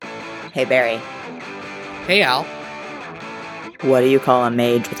Hey, Barry. Hey, Al. What do you call a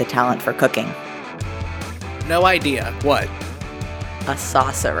mage with a talent for cooking? No idea. What? A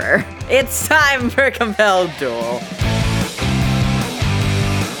sorcerer. It's time for Compelled Duel.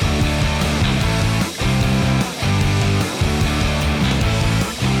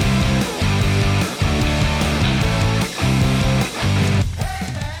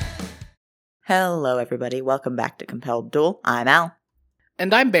 Hello, everybody. Welcome back to Compelled Duel. I'm Al.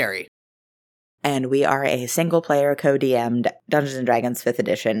 And I'm Barry. And we are a single-player, co-DM'd Dungeons & Dragons 5th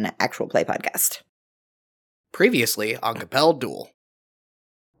Edition actual play podcast. Previously on Compelled Duel.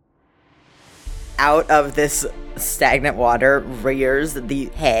 Out of this stagnant water rears the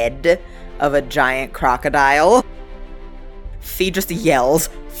head of a giant crocodile. Fee just yells,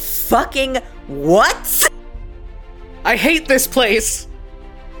 "Fucking what?" I hate this place!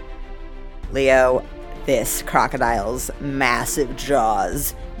 Leo, this crocodile's massive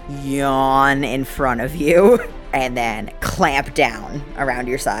jaws yawn in front of you and then clamp down around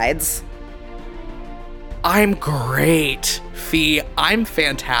your sides. I'm great, Fee. I'm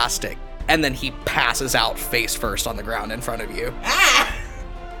fantastic. And then he passes out face first on the ground in front of you. Ah!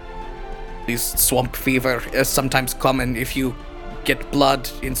 These swamp fever is sometimes common if you get blood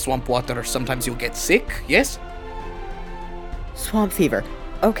in swamp water. Sometimes you'll get sick, yes? Swamp fever.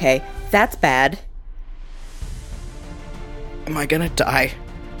 Okay, that's bad. Am I gonna die?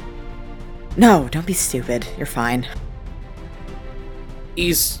 No, don't be stupid. You're fine.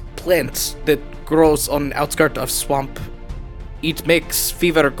 Is plant that grows on outskirt of swamp. It makes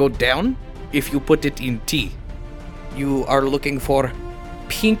fever go down if you put it in tea. You are looking for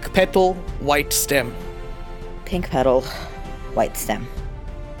pink petal, white stem. Pink petal, white stem.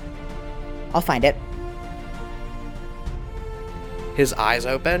 I'll find it. His eyes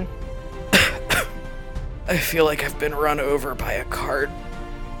open. I feel like I've been run over by a cart.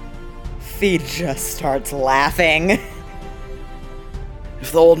 Fee just starts laughing.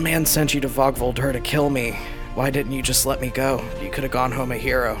 If the old man sent you to Vogvoldr to kill me, why didn't you just let me go? You could have gone home a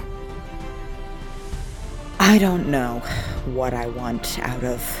hero. I don't know what I want out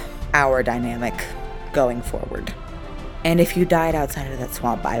of our dynamic going forward. And if you died outside of that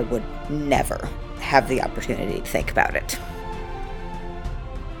swamp, I would never have the opportunity to think about it.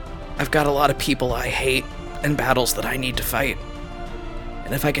 I've got a lot of people I hate and battles that I need to fight.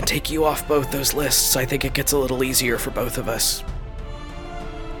 And if I can take you off both those lists, I think it gets a little easier for both of us.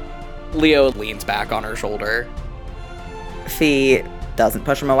 Leo leans back on her shoulder. Fee doesn't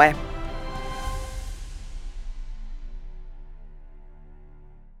push him away.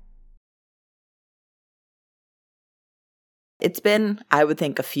 It's been, I would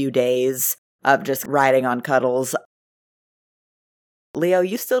think, a few days of just riding on cuddles. Leo,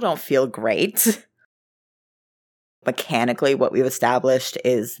 you still don't feel great. Mechanically, what we've established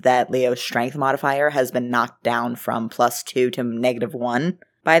is that Leo's strength modifier has been knocked down from +2 to -1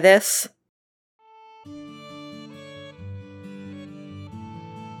 by this.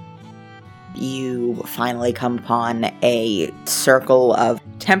 You finally come upon a circle of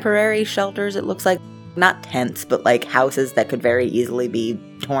temporary shelters, it looks like. Not tents, but like houses that could very easily be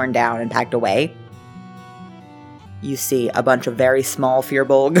torn down and packed away. You see a bunch of very small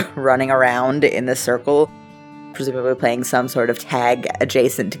Firbolg running around in this circle, presumably playing some sort of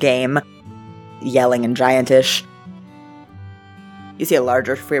tag-adjacent game, yelling in Giantish. You see a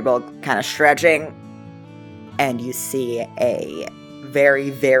larger Firbolg kind of stretching, and you see a very,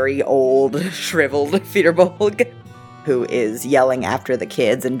 very old, shriveled Firbolg who is yelling after the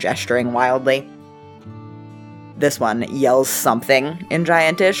kids and gesturing wildly. This one yells something in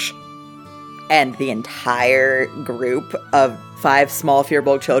Giantish, and the entire group of 5 small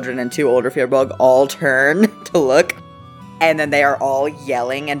Firbolg children and 2 older Firbolg all turn to look, and then they are all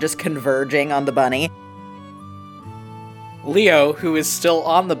yelling and just converging on the bunny. Leo, who is still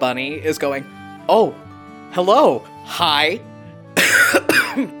on the bunny, is going, "Oh, hello, hi.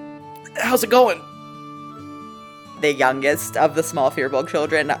 How's it going?" The youngest of the small Firbolg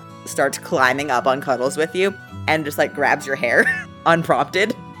children starts climbing up on cuddles with you and just like grabs your hair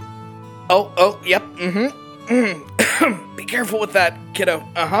unprompted. Oh, yep, Be careful with that, kiddo.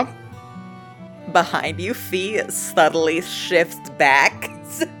 Uh-huh. Behind you, Fee subtly shifts back.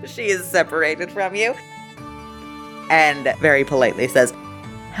 She is separated from you. And very politely says,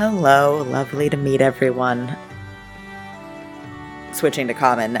 "Hello, lovely to meet everyone." Switching to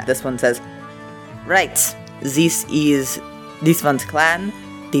common, this one says, "Right, this one's clan,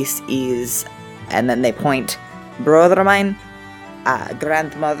 this is," and then they point, "brother of mine,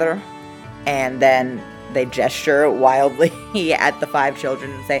 grandmother," and then they gesture wildly at the 5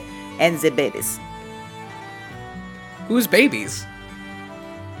 children and say, "and the babies." Who's babies?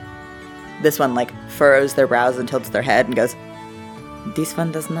 This one, like, furrows their brows and tilts their head and goes, "This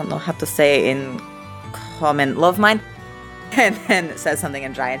one does not know how to say in common, love mine," and then says something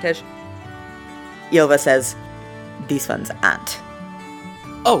in Giantish. Ylva says, "This one's aunt."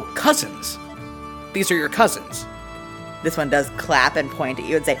 Oh, cousins. These are your cousins. This one does clap and point at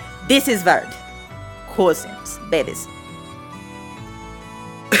you and say, "This is Verd. Cousins, babies."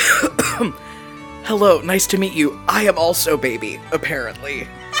 Hello, nice to meet you. I am also baby, apparently.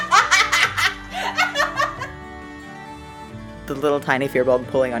 The little tiny Firbolg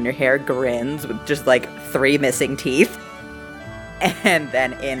pulling on your hair grins with just like 3 missing teeth. And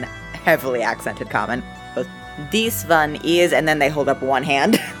then in heavily accented common, goes, "This one is," and then they hold up one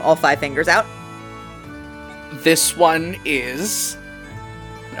hand, all 5 fingers out. This one is...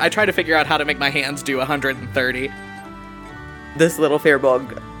 I try to figure out how to make my hands do 130. This little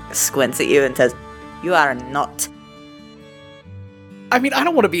Firbolg squints at you and says, "You are not." I mean, I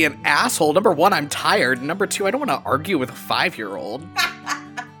don't want to be an asshole. Number 1, I'm tired. Number 2, I don't want to argue with a 5-year-old.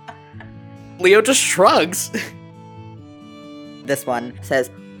 Leo just shrugs. This one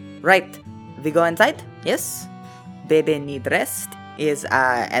says, "Right, we go inside? Yes? Baby need rest is,"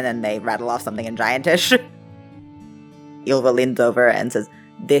 and then they rattle off something in Giantish. Ylva leans over and says,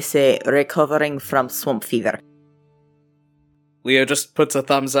 "They say recovering from swamp fever." Leo just puts a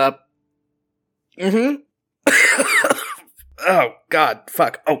thumbs up. Mm-hmm. Oh, God,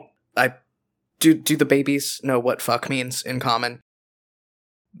 fuck. Oh, do the babies know what fuck means in common?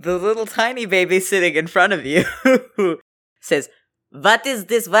 The little tiny baby sitting in front of you says, "What is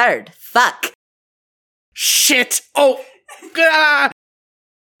this word? Fuck." Shit! Oh! Ah!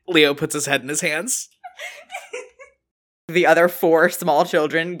 Leo puts his head in his hands. The other 4 small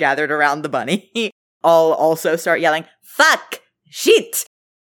children gathered around the bunny all also start yelling, "Fuck! Shit!"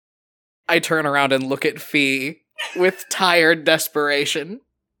 I turn around and look at Fee with tired desperation.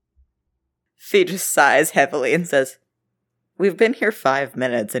 Fee just sighs heavily and says, "We've been here 5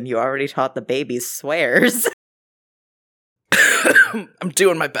 minutes and you already taught the babies swears." I'm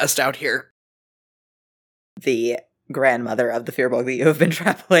doing my best out here. The grandmother of the Firbolg that you have been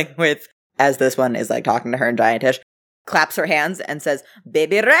traveling with, as this one is like talking to her in Giantish, claps her hands and says,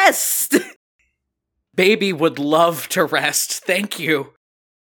 "Baby, rest!" Baby would love to rest, thank you.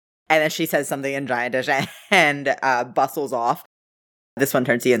 And then she says something in Giantish and bustles off. This one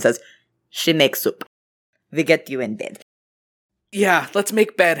turns to you and says, "She makes soup. We get you in bed." Yeah, let's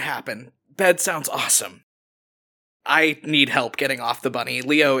make bed happen. Bed sounds awesome. I need help getting off the bunny.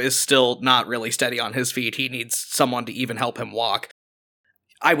 Leo is still not really steady on his feet. He needs someone to even help him walk.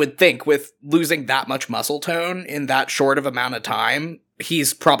 I would think with losing that much muscle tone in that short of amount of time,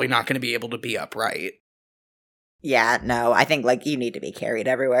 he's probably not going to be able to be upright. Yeah, no, I think, like, you need to be carried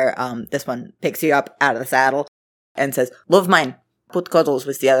everywhere. This one picks you up out of the saddle and says, "Love mine, put cuddles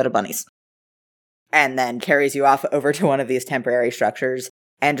with the other bunnies." And then carries you off over to one of these temporary structures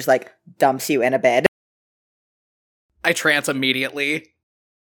and just, like, dumps you in a bed. I trance immediately.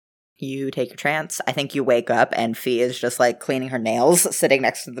 You take your trance. I think you wake up and Fee is just, like, cleaning her nails, sitting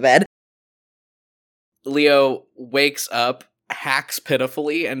next to the bed. Leo wakes up, hacks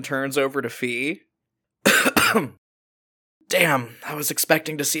pitifully, and turns over to Fee. Damn, I was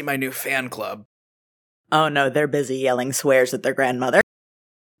expecting to see my new fan club. Oh no, they're busy yelling swears at their grandmother.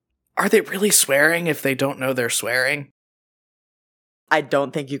 Are they really swearing if they don't know they're swearing? I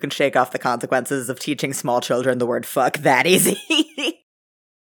don't think you can shake off the consequences of teaching small children the word fuck that easy.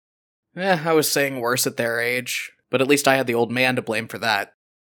 I was saying worse at their age, but at least I had the old man to blame for that.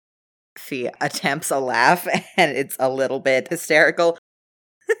 Fee attempts a laugh, and it's a little bit hysterical.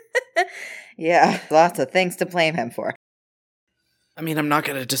 Yeah, lots of things to blame him for. I mean, I'm not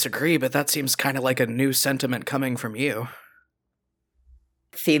going to disagree, but that seems kind of like a new sentiment coming from you.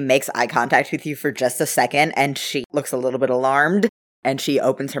 Fee makes eye contact with you for just a second, and she looks a little bit alarmed, and she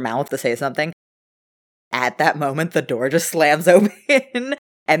opens her mouth to say something. At that moment, the door just slams open,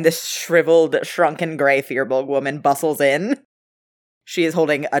 and this shriveled, shrunken gray Firbolg woman bustles in. She is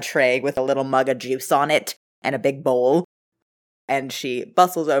holding a tray with a little mug of juice on it, and a big bowl. And she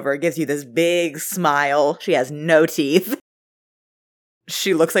bustles over, gives you this big smile. She has no teeth.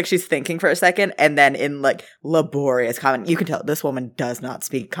 She looks like she's thinking for a second, and then in, like, laborious comment, you can tell this woman does not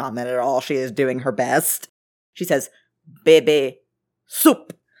speak common at all. She is doing her best. She says, "Baby,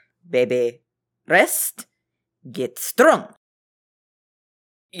 soup. Baby, rest. Get strong."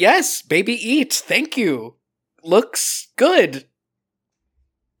 Yes, baby, eat. Thank you. Looks good.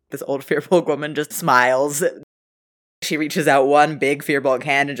 This old Firbolg woman just smiles. She reaches out one big Firbolg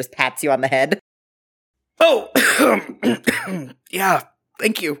hand and just pats you on the head. Oh, yeah,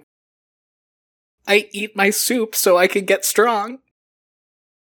 thank you. I eat my soup so I can get strong.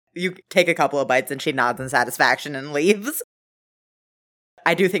 You take a couple of bites and she nods in satisfaction and leaves.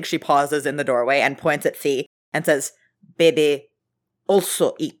 I do think she pauses in the doorway and points at Fee and says, "Baby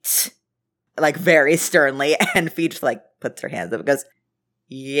also eats." Like, very sternly. And Fee just, like, puts her hands up and goes,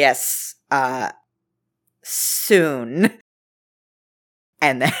 "Yes, soon."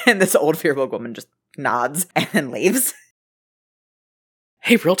 And then this old fearful woman just nods and then leaves.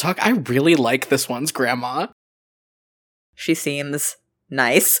 Hey, real talk, I really like this one's grandma. She seems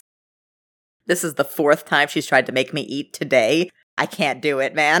nice. This is the 4th time she's tried to make me eat today. I can't do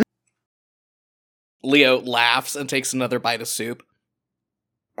it, man. Leo laughs and takes another bite of soup.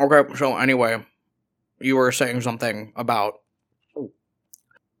 Okay, so anyway, you were saying something about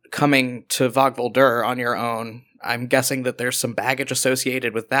coming to Vogveldur on your own. I'm guessing that there's some baggage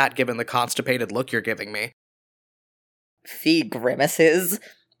associated with that, given the constipated look you're giving me. Fee grimaces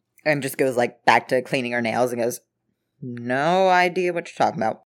and just goes, like, back to cleaning her nails and goes, "No idea what you're talking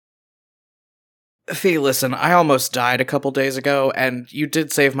about." Fee, listen, I almost died a couple days ago, and you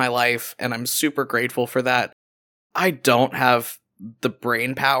did save my life, and I'm super grateful for that. I don't have the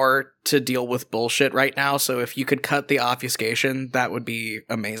brain power to deal with bullshit right now, so if you could cut the obfuscation, that would be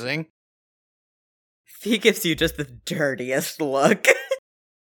amazing. Fee gives you just the dirtiest look.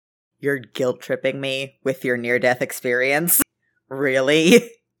 You're guilt-tripping me with your near-death experience?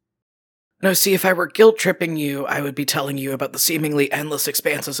 Really? No, see, if I were guilt-tripping you, I would be telling you about the seemingly endless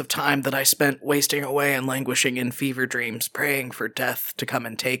expanses of time that I spent wasting away and languishing in fever dreams, praying for death to come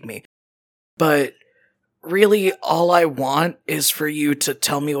and take me. But really, all I want is for you to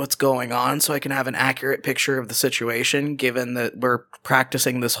tell me what's going on so I can have an accurate picture of the situation, given that we're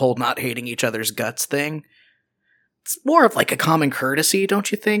practicing this whole not hating each other's guts thing. It's more of like a common courtesy,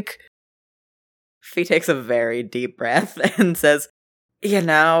 don't you think? Fee takes a very deep breath and says, "You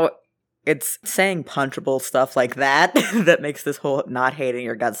know, it's saying punchable stuff like that that makes this whole not hating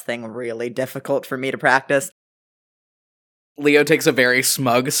your guts thing really difficult for me to practice." Leo takes a very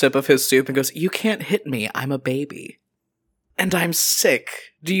smug sip of his soup and goes, "You can't hit me, I'm a baby. And I'm sick.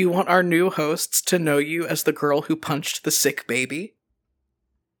 Do you want our new hosts to know you as the girl who punched the sick baby?"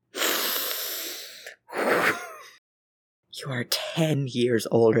 You are 10 years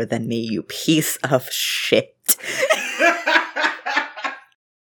older than me, you piece of shit.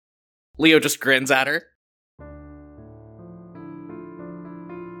 Leo just grins at her.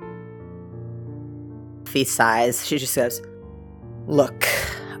 Fee sighs. She just goes, "Look,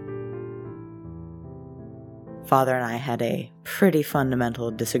 Father and I had a pretty fundamental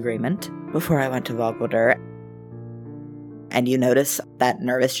disagreement before I went to Vogveldur. And you notice that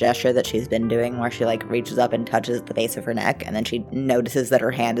nervous gesture that she's been doing where she, like, reaches up and touches the base of her neck, and then she notices that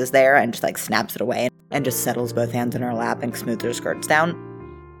her hand is there and just, like, snaps it away and just settles both hands in her lap and smooths her skirts down.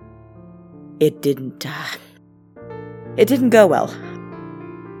 It didn't go well.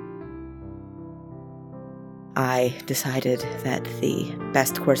 I decided that the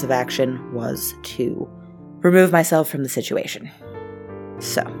best course of action was to remove myself from the situation.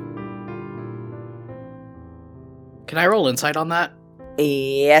 So. Can I roll insight on that?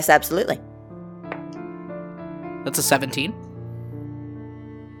 Yes, absolutely. That's a 17.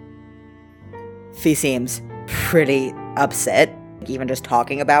 Fee seems pretty upset, even just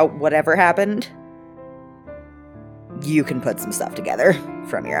talking about whatever happened. You can put some stuff together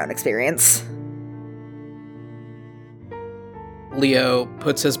from your own experience. Leo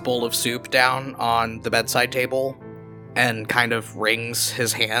puts his bowl of soup down on the bedside table and kind of wrings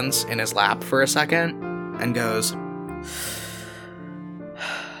his hands in his lap for a second and goes,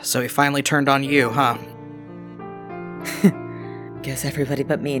 "So he finally turned on you, huh?" Guess everybody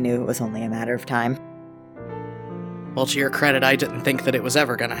but me knew it was only a matter of time. Well, to your credit, I didn't think that it was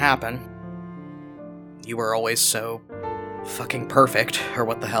ever gonna happen. You were always so fucking perfect, or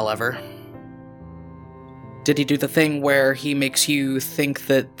what the hell ever. Did he do the thing where he makes you think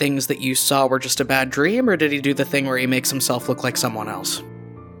that things that you saw were just a bad dream, or did he do the thing where he makes himself look like someone else?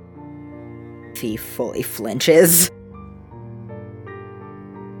 Fee fully flinches.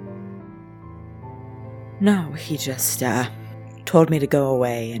 No, he just, told me to go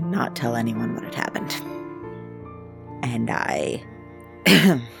away and not tell anyone what had happened. And I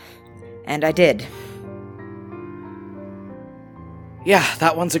did. Yeah,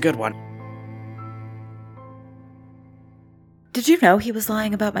 that one's a good one. Did you know he was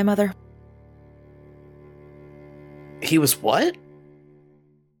lying about my mother? He was what?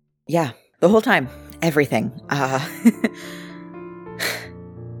 Yeah, the whole time. Everything.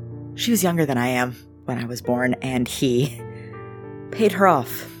 She was younger than I am when I was born, and he paid her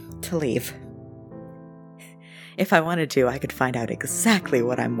off to leave. If I wanted to, I could find out exactly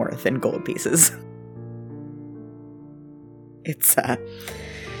what I'm worth in gold pieces.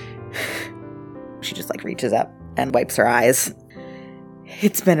 she just, like, reaches up and wipes her eyes.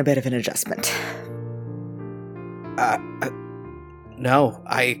 It's been a bit of an adjustment. No,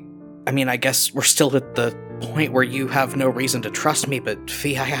 I mean, I guess we're still at the point where you have no reason to trust me, but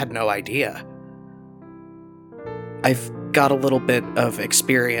Fee, I had no idea. I've got a little bit of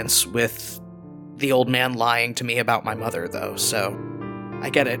experience with the old man lying to me about my mother, though, so I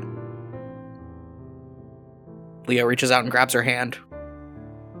get it. Leo reaches out and grabs her hand.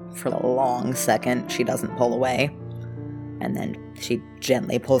 For a long second, she doesn't pull away. And then she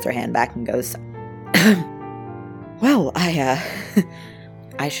gently pulls her hand back and goes, well,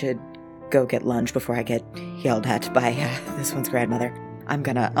 I should go get lunch before I get yelled at by this one's grandmother. I'm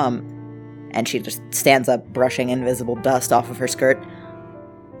gonna, and she just stands up, brushing invisible dust off of her skirt.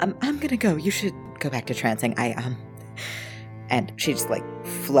 I'm gonna go. You should go back to trancing. And she just, like,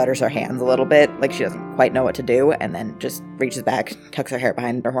 flutters her hands a little bit, like she doesn't quite know what to do, and then just reaches back, tucks her hair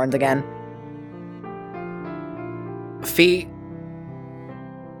behind her horns again. Fee.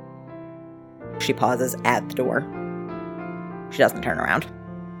 She pauses at the door. She doesn't turn around.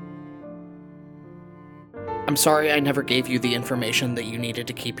 I'm sorry I never gave you the information that you needed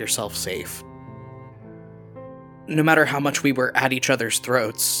to keep yourself safe. No matter how much we were at each other's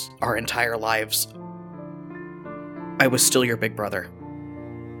throats our entire lives, I was still your big brother.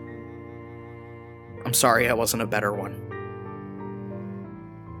 I'm sorry I wasn't a better one.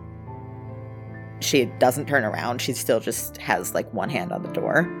 She doesn't turn around. She still just has, like, one hand on the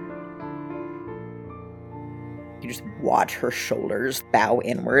door. You just watch her shoulders bow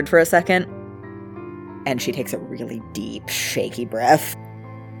inward for a second. And she takes a really deep, shaky breath.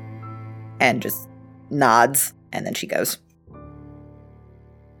 And just nods. And then she goes.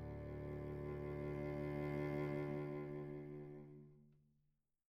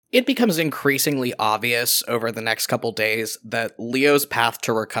 It becomes increasingly obvious over the next couple days that Leo's path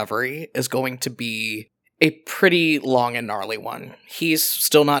to recovery is going to be a pretty long and gnarly one. He's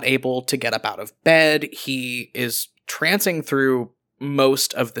still not able to get up out of bed. He is trancing through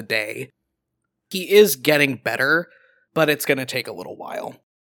most of the day. He is getting better, but it's going to take a little while.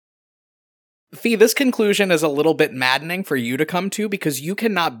 Fee, this conclusion is a little bit maddening for you to come to because you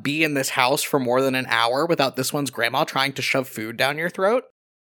cannot be in this house for more than an hour without this one's grandma trying to shove food down your throat.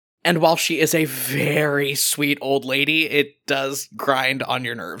 And while she is a very sweet old lady, it does grind on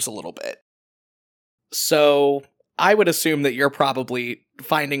your nerves a little bit. So I would assume that you're probably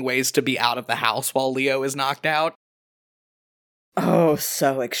finding ways to be out of the house while Leo is knocked out. Oh,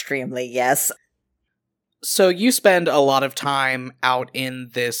 so extremely, yes. So you spend a lot of time out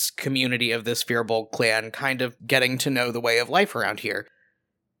in this community of this Firbolg clan, kind of getting to know the way of life around here.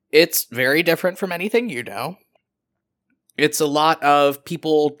 It's very different from anything you know. It's a lot of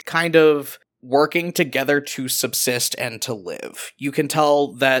people kind of working together to subsist and to live. You can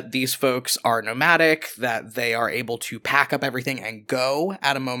tell that these folks are nomadic, that they are able to pack up everything and go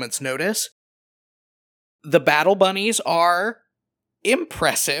at a moment's notice. The battle bunnies are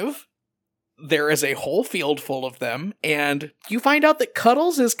impressive. There is a whole field full of them, and you find out that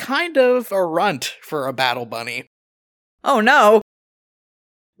Cuddles is kind of a runt for a battle bunny. Oh no!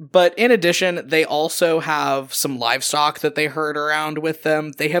 But in addition, they also have some livestock that they herd around with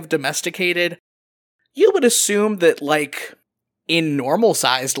them. They have domesticated. You would assume that, like, in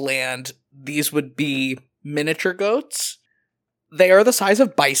normal-sized land, these would be miniature goats. They are the size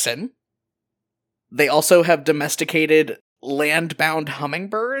of bison. They also have domesticated land-bound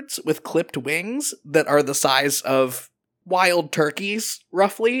hummingbirds with clipped wings that are the size of wild turkeys,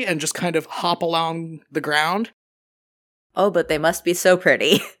 roughly, and just kind of hop along the ground. Oh, but they must be so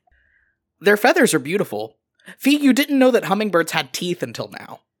pretty. Their feathers are beautiful. Fee, you didn't know that hummingbirds had teeth until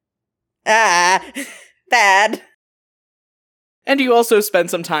now. Ah, bad. And you also spend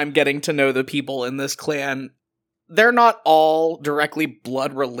some time getting to know the people in this clan. They're not all directly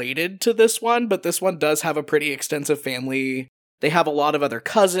blood related to this one, but this one does have a pretty extensive family. They have a lot of other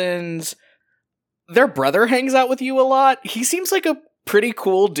cousins. Their brother hangs out with you a lot. He seems like a pretty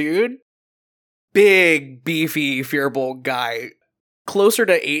cool dude. Big, beefy Firbolg guy. Closer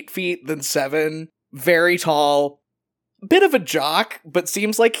to 8 feet than 7. Very tall. Bit of a jock, but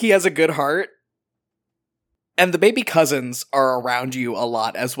seems like he has a good heart. And the baby cousins are around you a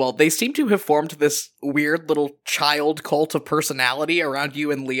lot as well. They seem to have formed this weird little child cult of personality around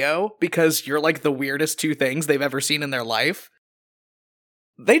you and Leo, because you're like the weirdest two things they've ever seen in their life.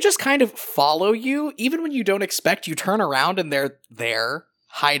 They just kind of follow you. Even when you don't expect, you turn around and they're there,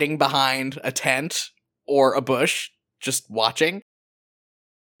 hiding behind a tent or a bush, just watching.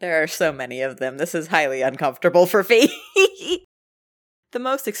 There are so many of them. This is highly uncomfortable for Fee. The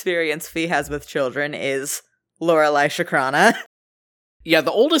most experience Fee has with children is Lorelei Shakrana. Yeah,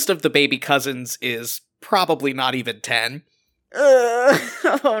 the oldest of the baby cousins is probably not even 10.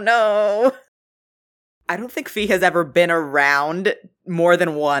 Oh no. I don't think Fee has ever been around more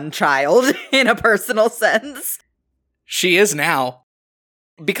than one child in a personal sense. She is now.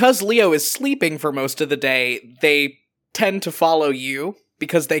 Because Leo is sleeping for most of the day, they tend to follow you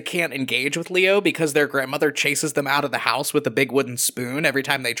because they can't engage with Leo because their grandmother chases them out of the house with a big wooden spoon every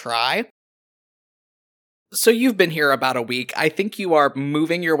time they try. So you've been here about a week. I think you are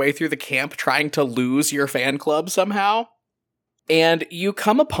moving your way through the camp trying to lose your fan club somehow. And you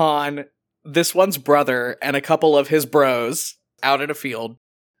come upon this one's brother and a couple of his bros out in a field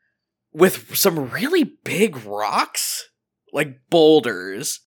with some really big rocks, like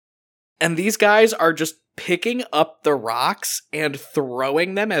boulders. And these guys are just picking up the rocks and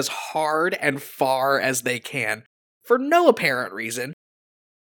throwing them as hard and far as they can for no apparent reason.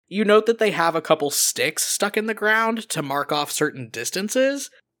 You note that they have a couple sticks stuck in the ground to mark off certain distances,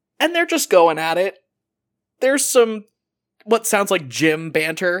 and they're just going at it. There's some, what sounds like gym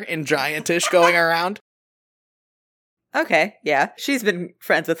banter in Giantish going around. Okay, yeah. She's been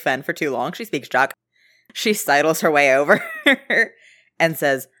friends with Fen for too long. She speaks Jock. She sidles her way over and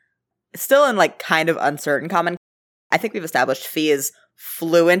says, still in like kind of uncertain common. I think we've established Fee is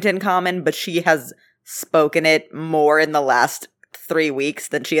fluent in common, but she has spoken it more in the last 3 weeks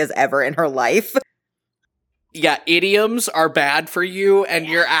than she has ever in her life. Yeah, idioms are bad for you, and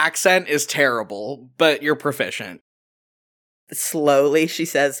your accent is terrible, but you're proficient. Slowly, she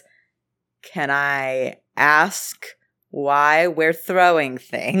says, "Can I ask why we're throwing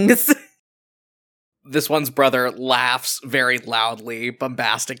things?" This one's brother laughs very loudly,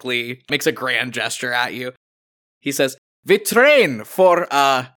 bombastically, makes a grand gesture at you. He says, "We train for,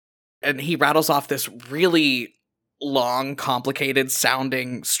 and he rattles off this really long, complicated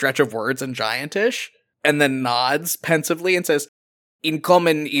sounding stretch of words in Giantish, and then nods pensively and says, "In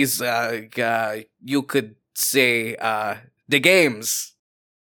common is, you could say, the games."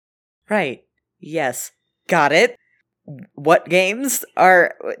 Right. Yes. Got it. What games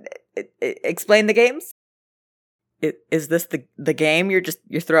are... Explain the games? Is this the game?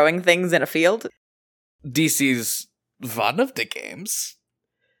 You're throwing things in a field? This is one of the games.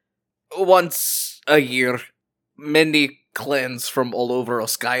 Once a year, many clans from all over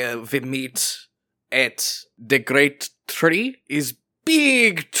Oskaya we meet at the great tree, is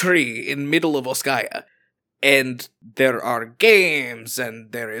big tree in middle of Oskaya. And there are games,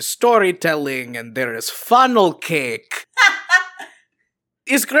 and there is storytelling, and there is funnel cake.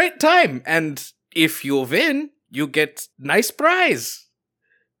 It's great time, and if you win, you get nice prize.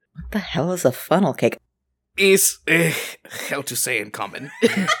 What the hell is a funnel cake? Is, how to say in common.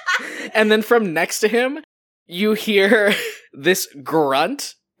 And then from next to him, you hear this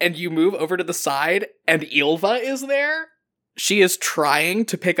grunt, and you move over to the side, and Ylva is there. She is trying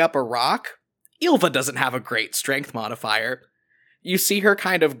to pick up a rock. Ylva doesn't have a great strength modifier. You see her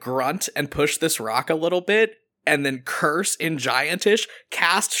kind of grunt and push this rock a little bit, and then curse in Giantish,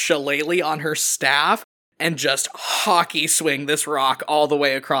 cast Shillelagh on her staff, and just hockey swing this rock all the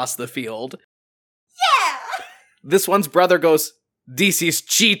way across the field. Yeah! This one's brother goes, "This is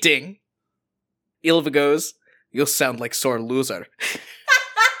cheating." Ylva goes, "You'll sound like sore loser."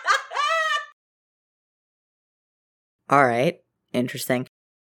 All right. Interesting.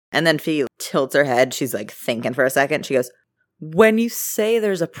 And then Fee tilts her head. She's like thinking for a second. She goes, "When you say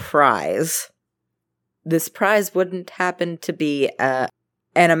there's a prize, this prize wouldn't happen to be an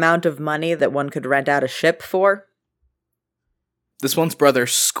amount of money that one could rent out a ship for?" This one's brother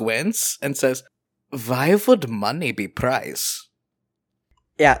squints and says, "Why would money be prize?"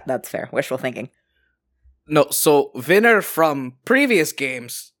 Yeah, that's fair. Wishful thinking. No, so winner from previous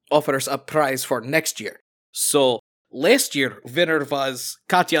games offers a prize for next year. So last year, winner was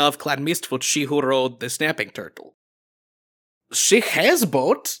Katya of Clan Mistfoot, she who rode the snapping turtle. She has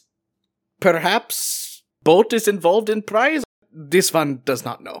boat. Perhaps boat is involved in prize. This one does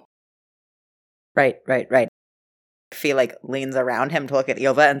not know. Right. Fee like leans around him to look at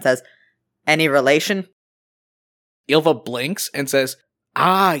Ylva and says, "Any relation?" Ylva blinks and says,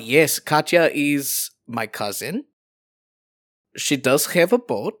 "Ah, yes, Katya is my cousin. She does have a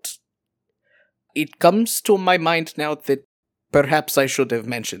boat. It comes to my mind now that perhaps I should have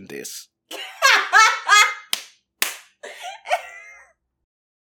mentioned this."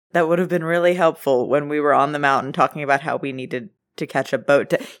 That would have been really helpful when we were on the mountain talking about how we needed to catch a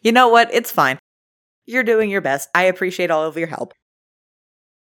boat. You know what? It's fine. You're doing your best. I appreciate all of your help.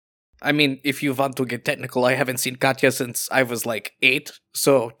 I mean, if you want to get technical, I haven't seen Katya since I was like 8,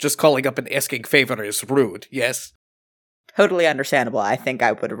 so just calling up and asking favor is rude, yes? Totally understandable. I think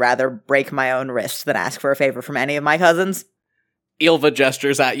I would rather break my own wrist than ask for a favor from any of my cousins. Ilva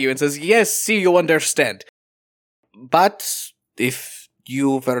gestures at you and says, yes, see, you understand. But if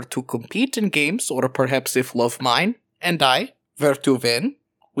you were to compete in games, or perhaps if Love Mine and I were to win,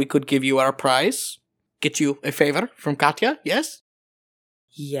 we could give you our prize. Get you a favor from Katya, yes?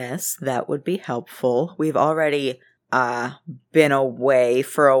 Yes, that would be helpful. We've already been away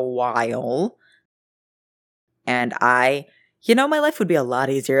for a while. And my life would be a lot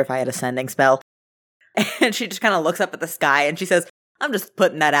easier if I had a sending spell. And she just kind of looks up at the sky and she says, I'm just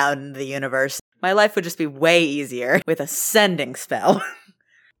putting that out into the universe. My life would just be way easier with a sending spell.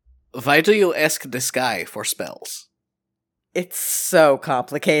 Why do you ask the sky for spells? It's so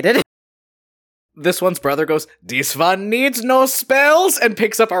complicated. This one's brother goes, this one needs no spells, and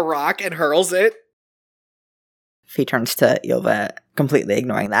picks up a rock and hurls it. He turns to Ilva, completely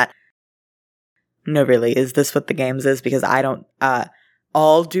ignoring that. No, really, is this what the games is? Because I don't,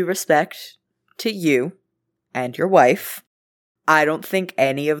 all due respect to you and your wife, I don't think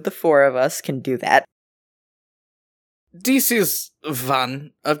any of the four of us can do that. This is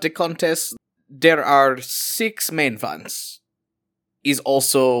one of the contests. There are 6 main ones. Is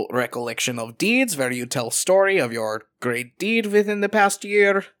also recollection of deeds, where you tell story of your great deed within the past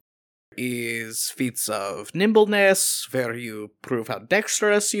year. Is feats of nimbleness, where you prove how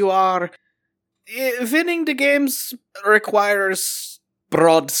dexterous you are. Winning the games requires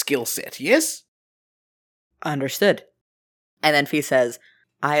broad skill set, yes? Understood. And then Fee says,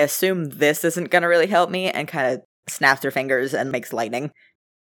 I assume this isn't gonna really help me, and kind of snaps her fingers and makes lightning.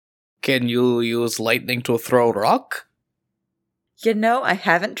 Can you use lightning to throw rock? I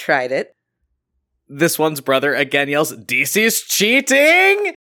haven't tried it. This one's brother again yells, this is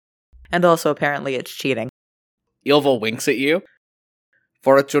cheating! And also, apparently, it's cheating. Ilva winks at you.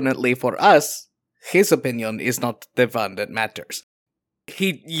 Fortunately for us, his opinion is not the one that matters.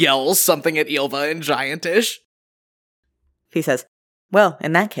 He yells something at Ilva in Giantish. He says, well,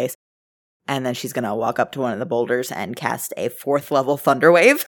 in that case. And then she's gonna walk up to one of the boulders and cast a 4th level Thunder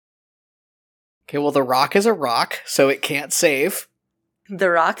Wave. Okay, well, the rock is a rock, so it can't save. The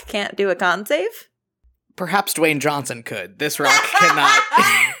rock can't do a con save? Perhaps Dwayne Johnson could. This rock cannot.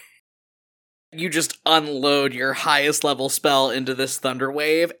 You just unload your highest level spell into this Thunder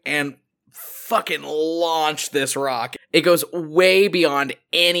Wave and fucking launch this rock. It goes way beyond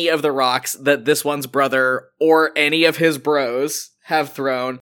any of the rocks that this one's brother or any of his bros have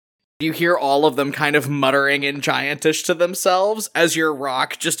thrown. You hear all of them kind of muttering in Giantish to themselves as your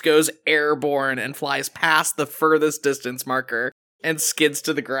rock just goes airborne and flies past the furthest distance marker and skids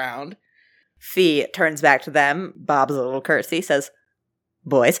to the ground. Fee turns back to them, bobs a little curtsy, says,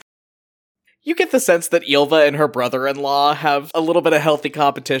 boys. You get the sense that Ilva and her brother-in-law have a little bit of healthy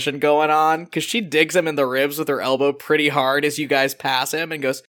competition going on, because she digs him in the ribs with her elbow pretty hard as you guys pass him and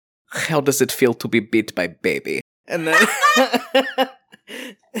goes, how does it feel to be beat by baby? And then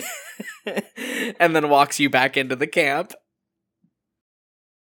and then walks you back into the camp.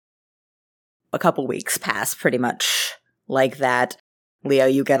 A couple weeks pass pretty much like that. Leo,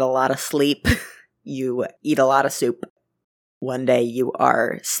 you get a lot of sleep. You eat a lot of soup. One day you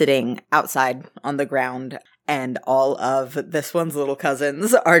are sitting outside on the ground, and all of this one's little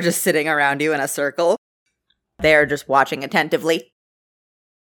cousins are just sitting around you in a circle. They are just watching attentively.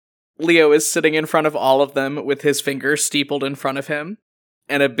 Leo is sitting in front of all of them with his fingers steepled in front of him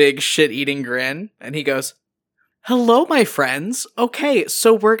and a big shit-eating grin, and he goes, hello, my friends. Okay,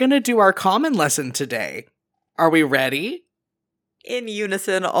 so we're gonna do our common lesson today. Are we ready? In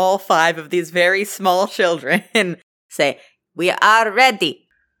unison, all 5 of these very small children say, we are ready.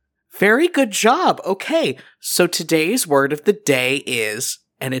 Very good job. Okay, so today's word of the day is,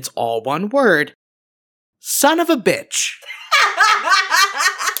 and it's all one word, son of a bitch.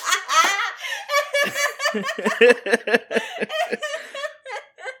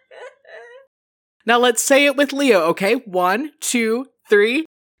 Now let's say it with Leo, okay? 1, 2, 3.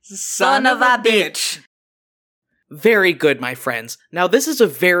 Son of a bitch. Very good, my friends. Now, this is a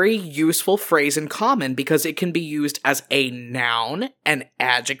very useful phrase in common because it can be used as a noun, an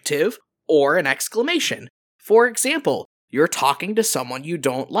adjective, or an exclamation. For example, you're talking to someone you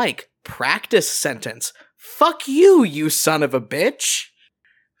don't like. Practice sentence. Fuck you, you son of a bitch.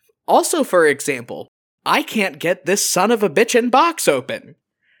 Also, for example, I can't get this son of a bitchin' box open.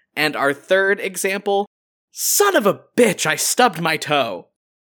 And our third example, son of a bitch, I stubbed my toe.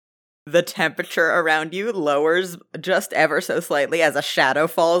 The temperature around you lowers just ever so slightly as a shadow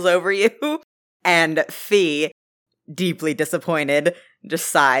falls over you. And Fee, deeply disappointed, just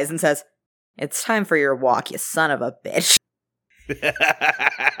sighs and says, it's time for your walk, you son of a bitch.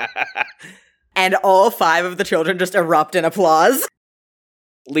 And all 5 of the children just erupt in applause.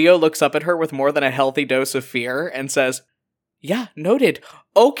 Leo looks up at her with more than a healthy dose of fear and says, Yeah, noted.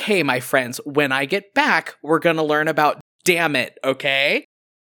 Okay, my friends, when I get back, we're gonna learn about damn it, okay?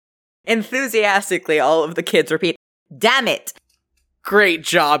 Enthusiastically, all of the kids repeat, damn it! Great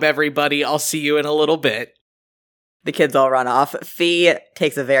job, everybody. I'll see you in a little bit. The kids all run off. Fee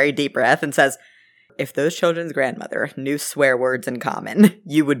takes a very deep breath and says, if those children's grandmother knew swear words in common,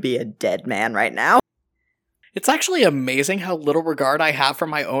 you would be a dead man right now. It's actually amazing how little regard I have for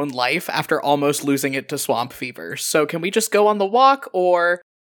my own life after almost losing it to swamp fever. So can we just go on the walk, or...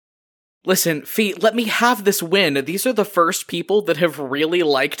 Listen, Fee, let me have this win. These are the first people that have really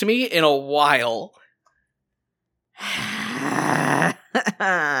liked me in a while.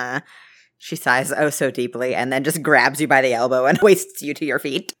 She sighs oh so deeply and then just grabs you by the elbow and hoists you to your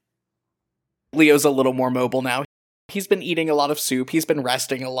feet. Leo's a little more mobile now. He's been eating a lot of soup. He's been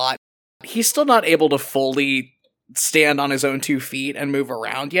resting a lot. He's still not able to fully stand on his own 2 feet and move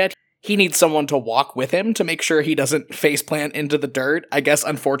around yet. He needs someone to walk with him to make sure he doesn't faceplant into the dirt. I guess,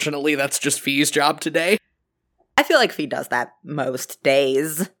 unfortunately, that's just Fee's job today. I feel like Fee does that most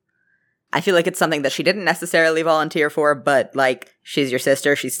days. I feel like it's something that she didn't necessarily volunteer for, but, like, she's your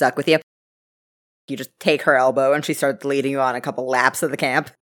sister, she's stuck with you. You just take her elbow and she starts leading you on a couple laps of the camp.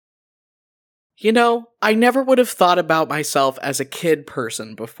 You know, I never would have thought about myself as a kid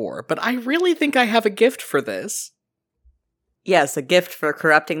person before, but I really think I have a gift for this. Yes, a gift for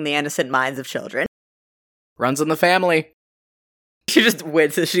corrupting the innocent minds of children. Runs in the family. She just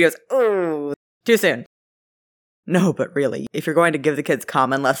winces. She goes, ooh, too soon. No, but really, if you're going to give the kids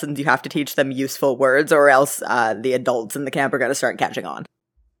common lessons, you have to teach them useful words, or else the adults in the camp are going to start catching on.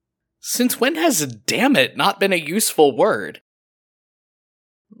 Since when has damn it not been a useful word?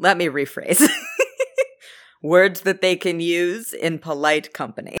 Let me rephrase. Words that they can use in polite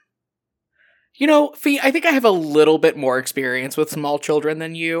company. You know, Fee, I think I have a little bit more experience with small children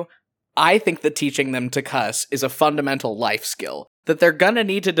than you. I think that teaching them to cuss is a fundamental life skill that they're gonna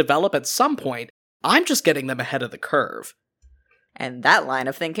need to develop at some point. I'm just getting them ahead of the curve. And that line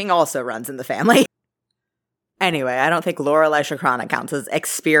of thinking also runs in the family. Anyway, I don't think Lorelei Shakrana counts as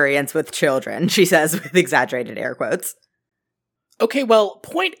experience with children, she says with exaggerated air quotes. Okay, well,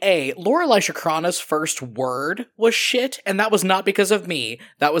 point A, Lorelei Shakrana's first word was shit, and that was not because of me,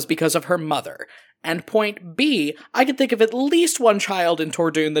 that was because of her mother. And point B, I can think of at least one child in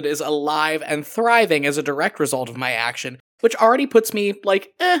Tordoon that is alive and thriving as a direct result of my action, which already puts me,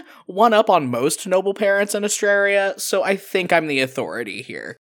 one up on most noble parents in Astraria, so I think I'm the authority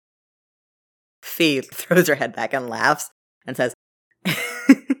here. Fee throws her head back and laughs, and says,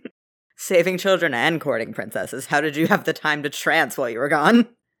 saving children and courting princesses, how did you have the time to trance while you were gone?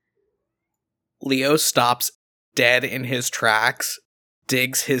 Leo stops dead in his tracks,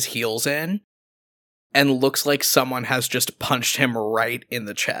 digs his heels in, and looks like someone has just punched him right in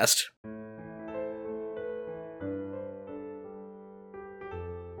the chest.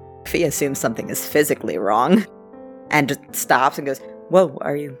 Fee assumes something is physically wrong, and just stops and goes, whoa,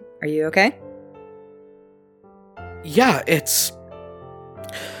 are you okay? Yeah, it's...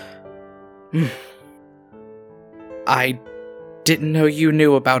 I didn't know you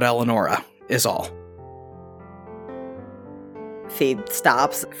knew about Eleonora, is all. Fee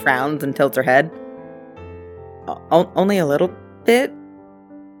stops, frowns, and tilts her head. Only a little bit?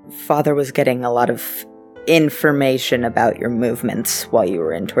 Father was getting a lot of information about your movements while you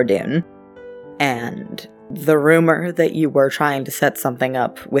were in Tordoon. And the rumor that you were trying to set something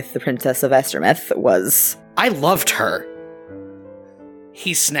up with the Princess of Estermouth was... I loved her!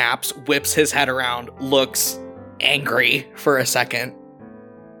 He snaps, whips his head around, looks angry for a second.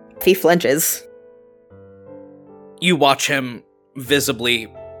 He flinches. You watch him visibly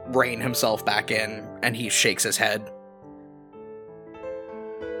rein himself back in, and he shakes his head.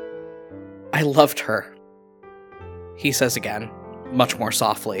 I loved her, he says again, much more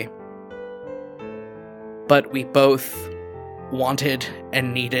softly. But we both wanted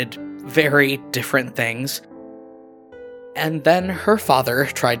and needed very different things. And then her father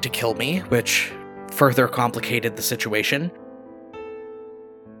tried to kill me, which further complicated the situation.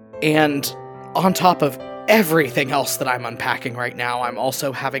 And on top of everything else that I'm unpacking right now, I'm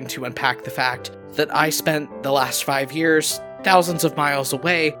also having to unpack the fact that I spent the last 5 years thousands of miles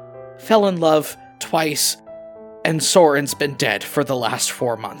away, fell in love twice, and Soren's been dead for the last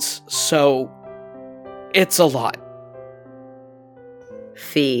 4 months. So, it's a lot.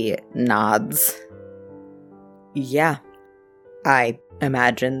 Fee nods. Yeah. I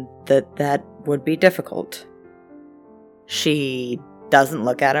imagine that would be difficult. She doesn't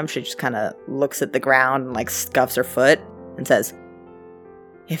look at him, she just kind of looks at the ground and scuffs her foot and says,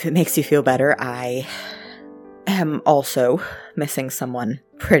 if it makes you feel better, I am also missing someone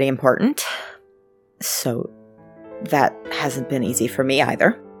pretty important. So that hasn't been easy for me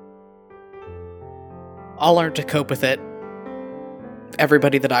either. I'll learn to cope with it.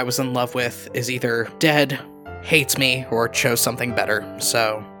 Everybody that I was in love with is either dead, hates me, or chose something better,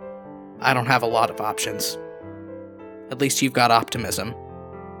 so I don't have a lot of options. At least you've got optimism.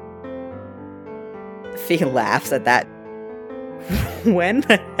 Fee laughs at that. When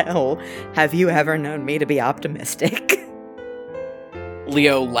the hell have you ever known me to be optimistic?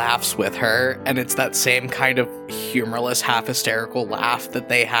 Leo laughs with her, and it's that same kind of humorless, half-hysterical laugh that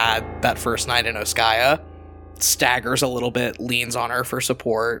they had that first night in Oskaya. Staggers a little bit, leans on her for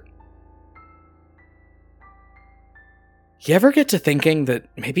support. You ever get to thinking that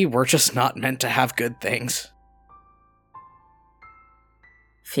maybe we're just not meant to have good things?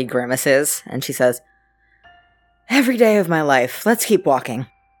 Fee grimaces, and she says, "Every day of my life, let's keep walking."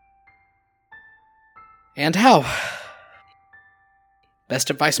 And how?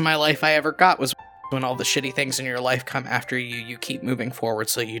 Best advice in my life I ever got was when all the shitty things in your life come after you, you keep moving forward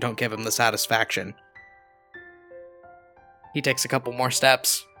so you don't give them the satisfaction. He takes a couple more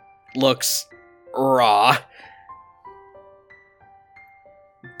steps, looks raw,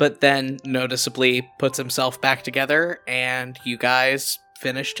 but then noticeably puts himself back together, and you guys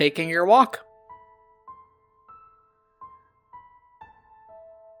finish taking your walk.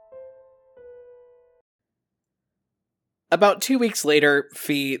 About 2 weeks later,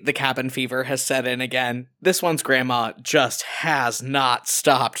 Fee, the cabin fever has set in again. This one's grandma just has not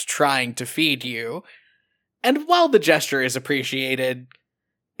stopped trying to feed you. And while the gesture is appreciated,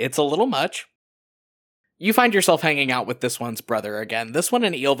 it's a little much. You find yourself hanging out with this one's brother again. This one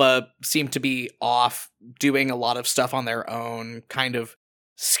and Ilva seem to be off doing a lot of stuff on their own, kind of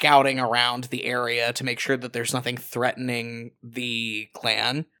scouting around the area to make sure that there's nothing threatening the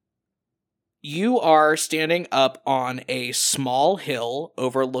clan. You are standing up on a small hill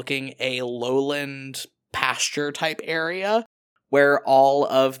overlooking a lowland pasture type area where all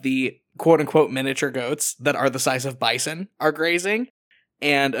of the quote-unquote miniature goats that are the size of bison are grazing,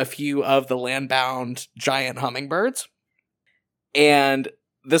 and a few of the land-bound giant hummingbirds. And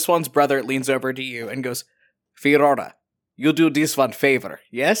this one's brother leans over to you and goes, "Firora, you do this one favor,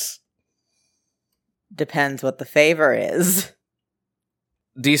 yes?" Depends what the favor is.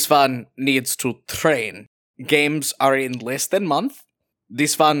 This one needs to train. Games are in less than a month.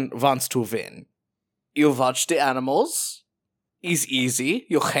 This one wants to win. You watch the animals. It's easy.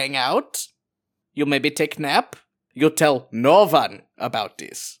 You hang out. You maybe take nap. You tell no one about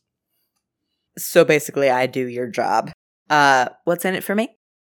this. So basically, I do your job. What's in it for me?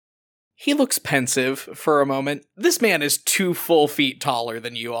 He looks pensive for a moment. This man is 2 full feet taller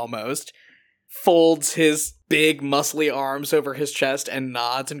than you almost. Folds his big, muscly arms over his chest and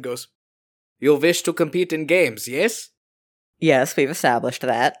nods and goes, "You wish to compete in games, yes?" Yes, we've established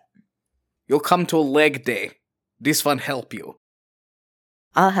that. You'll come to a leg day. This one help you.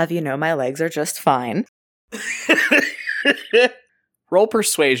 I'll have you know my legs are just fine. Roll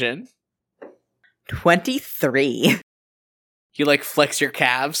persuasion. 23. You flex your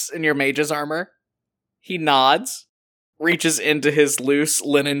calves in your mage's armor. He nods, reaches into his loose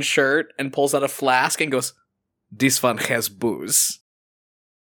linen shirt and pulls out a flask and goes, "This one has booze."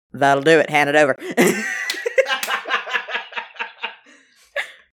 That'll do it. Hand it over.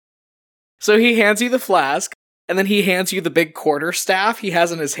 So he hands you the flask, and then he hands you the big quarterstaff he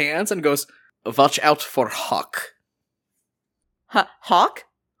has in his hands and goes, "Watch out for Hawk." Hawk?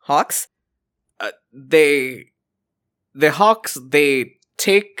 Hawks? The hawks, they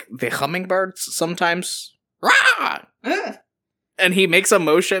take the hummingbirds sometimes. Rah! And he makes a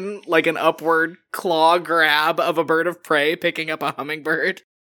motion like an upward claw grab of a bird of prey picking up a hummingbird.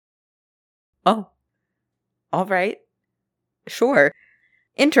 Oh. All right. Sure.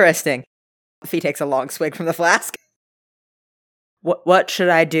 Interesting. Fee takes a long swig from the flask. What should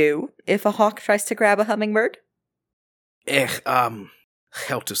I do if a hawk tries to grab a hummingbird?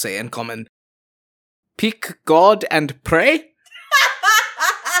 How to say in common? Pick God and pray?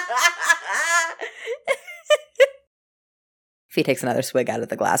 Fee takes another swig out of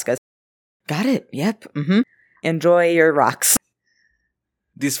the glass, goes, "Got it, yep, Enjoy your rocks."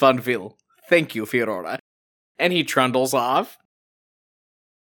 This one will. Thank you, Firora. And he trundles off.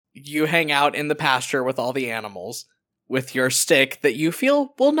 You hang out in the pasture with all the animals, with your stick that you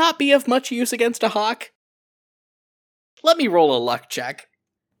feel will not be of much use against a hawk. Let me roll a luck check.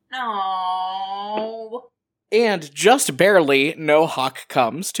 No. And just barely, no hawk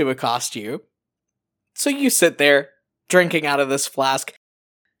comes to accost you. So you sit there, drinking out of this flask.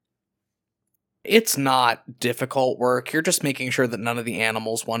 It's not difficult work. You're just making sure that none of the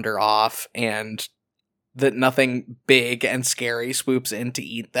animals wander off and that nothing big and scary swoops in to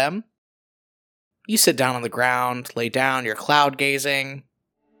eat them. You sit down on the ground, lay down, you're cloud gazing.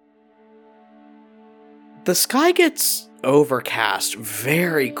 The sky gets overcast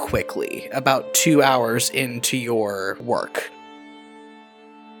very quickly, about 2 hours into your work.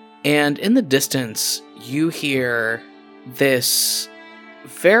 And in the distance, you hear this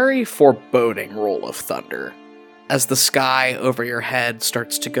very foreboding roll of thunder as the sky over your head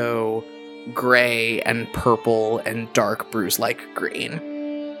starts to go gray and purple and dark bruise-like green.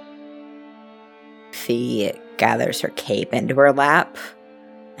 Fee gathers her cape into her lap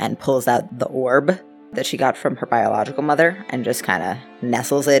and pulls out the orb that she got from her biological mother and just kind of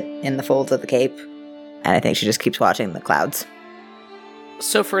nestles it in the folds of the cape. And I think she just keeps watching the clouds.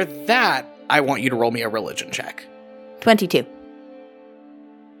 So for that, I want you to roll me a religion check. 22.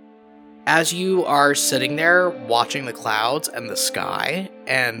 As you are sitting there watching the clouds and the sky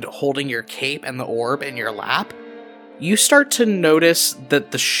and holding your cape and the orb in your lap, you start to notice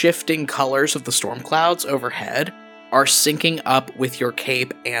that the shifting colors of the storm clouds overhead are syncing up with your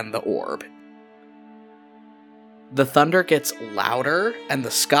cape and the orb. The thunder gets louder and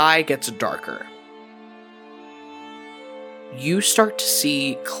the sky gets darker. You start to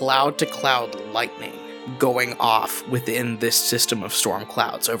see cloud-to-cloud lightning going off within this system of storm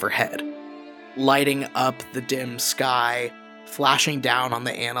clouds overhead, lighting up the dim sky, flashing down on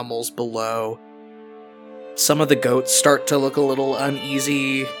the animals below. Some of the goats start to look a little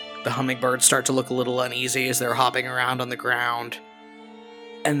uneasy. The hummingbirds start to look a little uneasy as they're hopping around on the ground.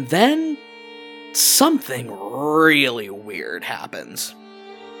 And then something really weird happens.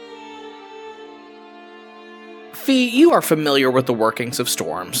 Fee, you are familiar with the workings of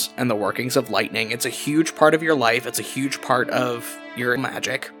storms and the workings of lightning. It's a huge part of your life. It's a huge part of your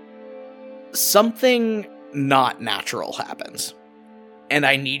magic. Something not natural happens. And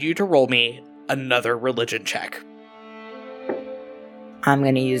I need you to roll me another religion check. I'm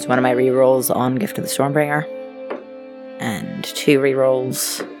going to use one of my rerolls on Gift of the Stormbringer. And 2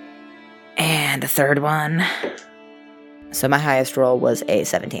 rerolls. And a third one. So my highest roll was a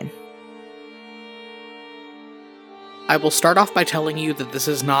 17. I will start off by telling you that this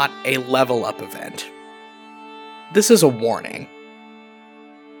is not a level up event. This is a warning.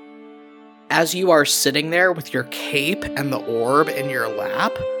 As you are sitting there with your cape and the orb in your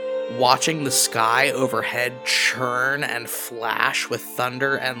lap, watching the sky overhead churn and flash with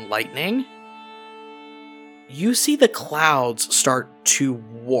thunder and lightning, you see the clouds start to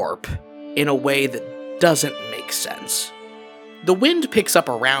warp in a way that doesn't make sense. The wind picks up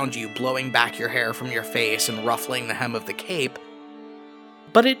around you, blowing back your hair from your face and ruffling the hem of the cape,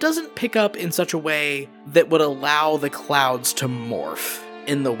 but it doesn't pick up in such a way that would allow the clouds to morph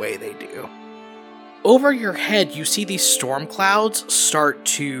in the way they do. Over your head, you see these storm clouds start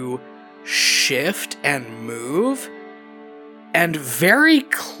to shift and move, and very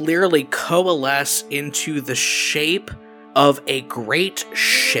clearly coalesce into the shape of a great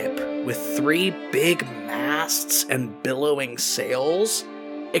ship with 3 big masts and billowing sails,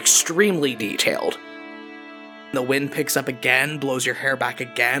 extremely detailed. The wind picks up again, blows your hair back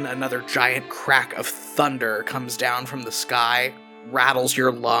again, another giant crack of thunder comes down from the sky, rattles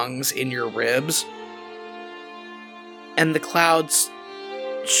your lungs in your ribs, and the clouds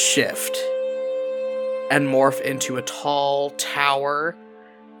shift and morph into a tall tower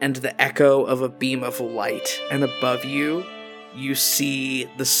and the echo of a beam of light, and above you, you see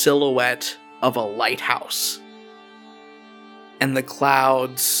the silhouette of a lighthouse. And the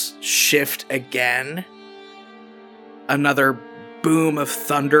clouds shift again. Another boom of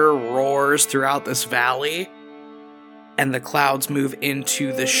thunder roars throughout this valley, and the clouds move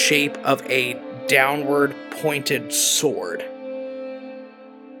into the shape of a downward pointed sword.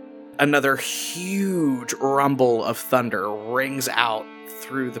 Another huge rumble of thunder rings out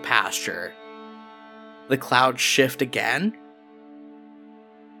through the pasture. The clouds shift again.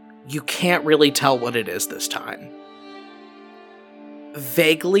 You can't really tell what it is this time.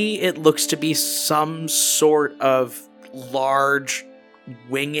 Vaguely, it looks to be some sort of large,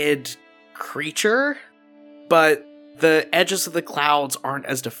 winged creature, but the edges of the clouds aren't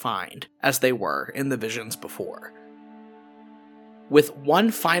as defined as they were in the visions before. With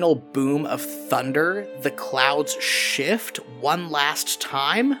one final boom of thunder, the clouds shift one last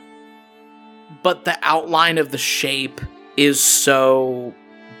time, but the outline of the shape is so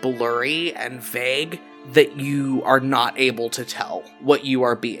blurry and vague that you are not able to tell what you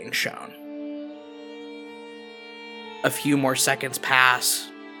are being shown. A few more seconds pass,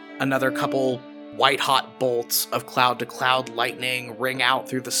 another couple white-hot bolts of cloud-to-cloud lightning ring out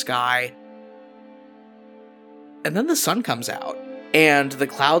through the sky, and then the sun comes out, and the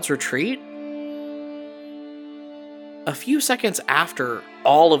clouds retreat. A few seconds after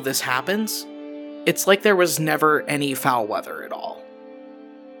all of this happens, It's like there was never any foul weather at all.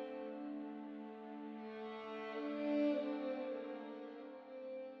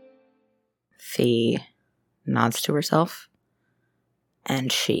 Fee nods to herself,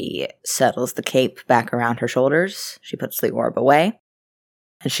 and she settles the cape back around her shoulders. She puts the orb away,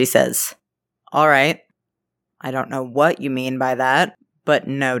 and she says, "All right, I don't know what you mean by that, but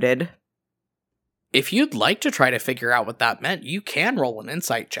noted." If you'd like to try to figure out what that meant, you can roll an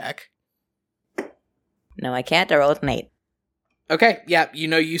insight check. No, I can't. I rolled an 8. Okay, yeah,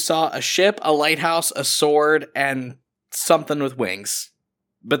 you saw a ship, a lighthouse, a sword, and something with wings.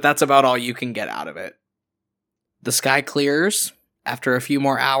 But that's about all you can get out of it. The sky clears. After a few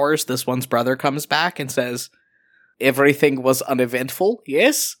more hours, this one's brother comes back and says, "Everything was uneventful,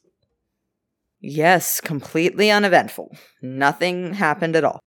 yes?" Yes, completely uneventful. Nothing happened at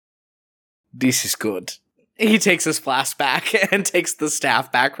all. This is good. He takes his flask back and takes the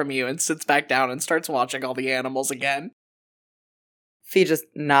staff back from you and sits back down and starts watching all the animals again. Fee just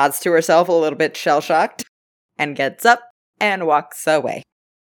nods to herself a little bit shell-shocked and gets up and walks away.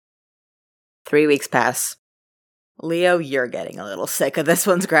 3 weeks pass. Leo, you're getting a little sick of this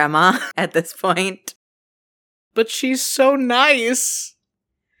one's grandma at this point. But she's so nice.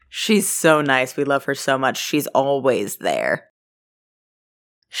 She's so nice. We love her so much. She's always there.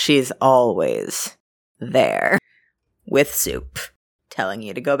 She's always there. With soup. Telling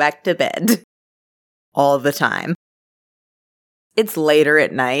you to go back to bed. All the time. It's later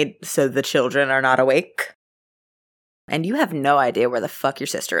at night, so the children are not awake. And you have no idea where the fuck your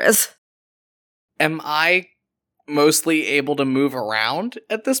sister is. Am I mostly able to move around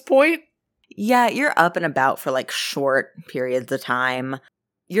at this point? Yeah, you're up and about for like short periods of time.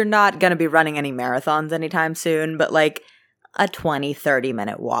 You're not going to be running any marathons anytime soon, but like a 20-30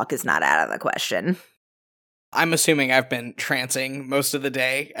 minute walk is not out of the question. I'm assuming I've been trancing most of the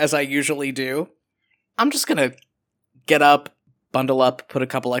day, as I usually do. I'm just gonna get up, bundle up, put a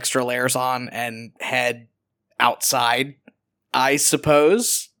couple extra layers on, and head outside, I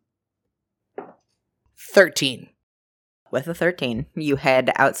suppose. 13. With a 13, you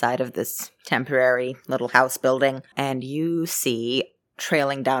head outside of this temporary little house building, and you see,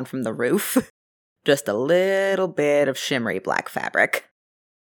 trailing down from the roof, just a little bit of shimmery black fabric.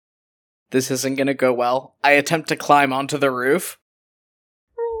 This isn't gonna go well. I attempt to climb onto the roof.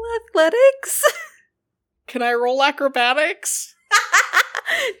 Roll athletics? Can I roll acrobatics?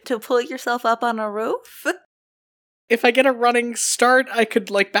 To pull yourself up on a roof? If I get a running start, I could,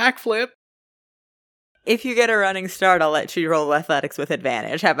 backflip. If you get a running start, I'll let you roll athletics with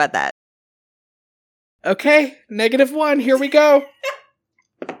advantage. How about that? Okay, -1, here we go.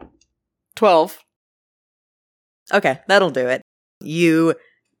 12. Okay, that'll do it. You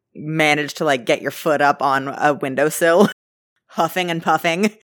manage to, get your foot up on a windowsill, huffing and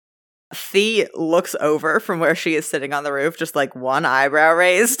puffing. Fee looks over from where she is sitting on the roof, just one eyebrow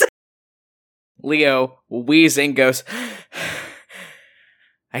raised. Leo, wheezing, goes,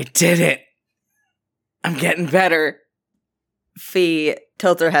 "I did it. I'm getting better." Fee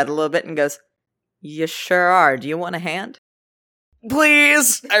tilts her head a little bit and goes, "You sure are. Do you want a hand?"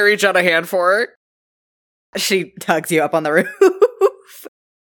 "Please!" I reach out a hand for her. She tugs you up on the roof.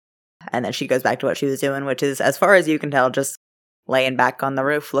 And then she goes back to what she was doing, which is, as far as you can tell, just laying back on the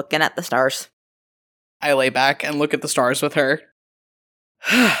roof, looking at the stars. I lay back and look at the stars with her.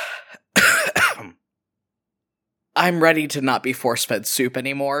 I'm ready to not be force-fed soup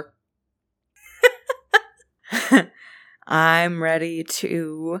anymore. I'm ready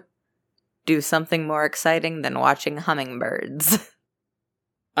to do something more exciting than watching hummingbirds.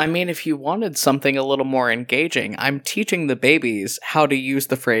 I mean, if you wanted something a little more engaging, I'm teaching the babies how to use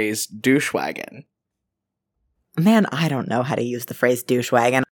the phrase douchewagon. Man, I don't know how to use the phrase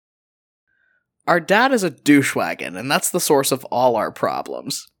douchewagon. Our dad is a douchewagon, and that's the source of all our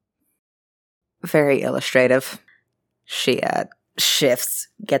problems. Very illustrative. She shifts,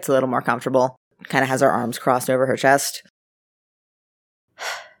 gets a little more comfortable, kind of has her arms crossed over her chest.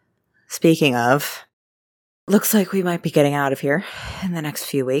 Speaking of, looks like we might be getting out of here in the next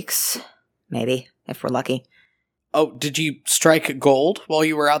few weeks. Maybe, if we're lucky. Oh, did you strike gold while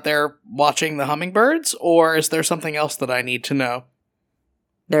you were out there watching the hummingbirds, or is there something else that I need to know?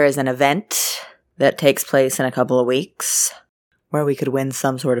 There is an event that takes place in a couple of weeks where we could win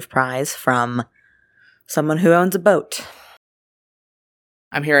some sort of prize from someone who owns a boat.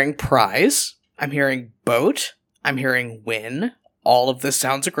 I'm hearing prize. I'm hearing boat. I'm hearing win. All of this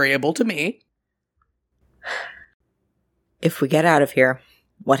sounds agreeable to me. If we get out of here,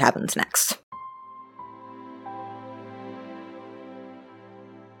 what happens next?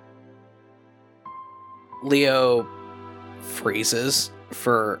 Leo freezes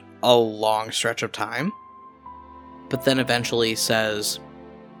for a long stretch of time, but then eventually says,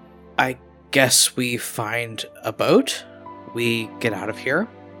 I guess we find a boat, we get out of here,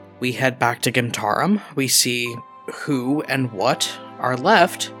 we head back to Gimtarum, we see who and what are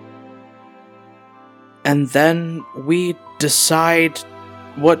left, and then we decide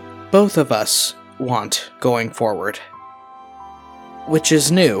what both of us want going forward. Which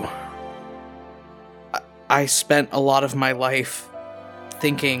is new. I spent a lot of my life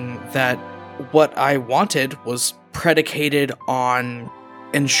thinking that what I wanted was predicated on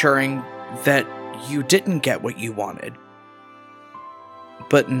ensuring that you didn't get what you wanted.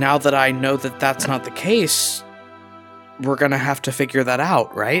 But now that I know that that's not the case, we're gonna have to figure that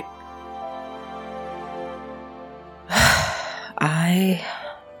out, right? I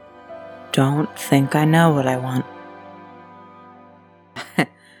don't think I know what I want.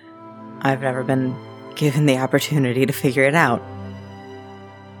 I've never been given the opportunity to figure it out.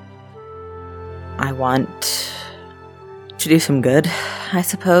 I want to do some good, I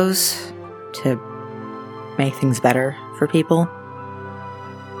suppose, to make things better for people.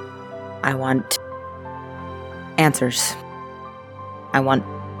 I want answers.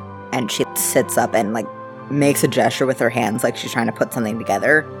 And she sits up and makes a gesture with her hands like she's trying to put something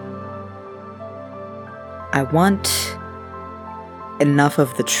together. I want enough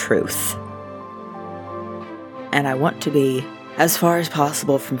of the truth. And I want to be as far as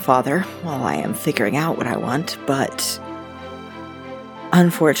possible from Father while I am figuring out what I want, but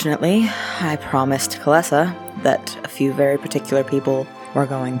unfortunately, I promised Kalessa that a few very particular people were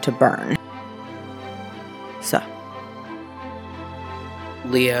going to burn. So.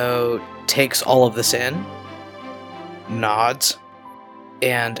 Leo takes all of this in, nods,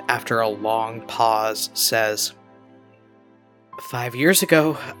 and after a long pause says, 5 years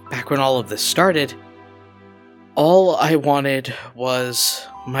ago, back when all of this started, all I wanted was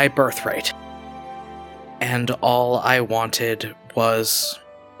my birthright. And all I wanted was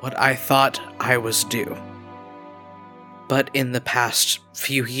what I thought I was due. But in the past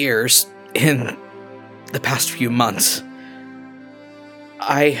few years, in the past few months,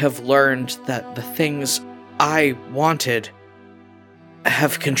 I have learned that the things I wanted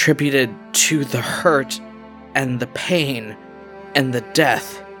have contributed to the hurt and the pain and the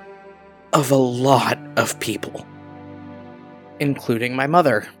death of a lot of people. Including my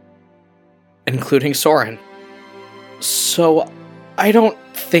mother. Including Soren. So I don't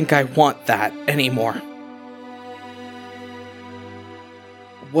think I want that anymore.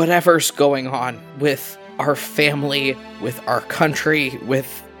 Whatever's going on with our family, with our country,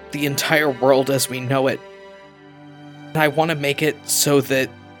 with the entire world as we know it, I want to make it so that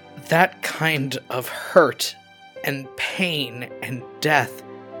that kind of hurt and pain and death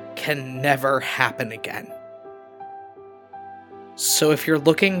can never happen again. So if you're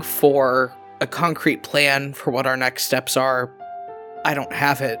looking for a concrete plan for what our next steps are, I don't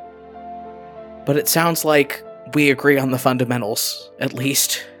have it. But it sounds like we agree on the fundamentals, at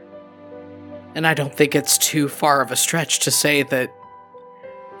least. And I don't think it's too far of a stretch to say that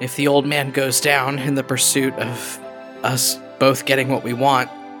if the old man goes down in the pursuit of us both getting what we want,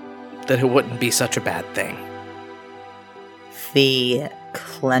 that it wouldn't be such a bad thing. Fee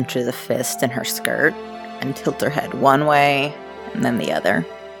clenches a fist in her skirt and tilts her head one way and then the other.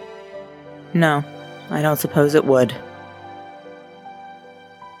 No, I don't suppose it would.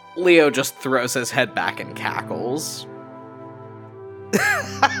 Leo just throws his head back and cackles.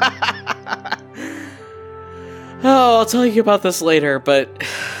 Oh, I'll tell you about this later, but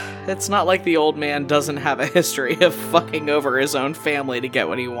it's not like the old man doesn't have a history of fucking over his own family to get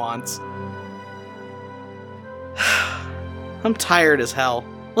what he wants. I'm tired as hell.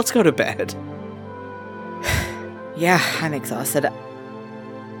 Let's go to bed. Yeah, I'm exhausted.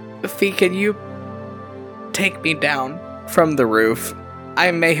 Fee, can you take me down from the roof? I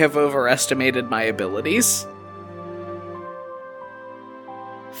may have overestimated my abilities.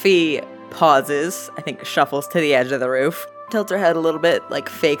 Fee pauses, I think shuffles to the edge of the roof, tilts her head a little bit,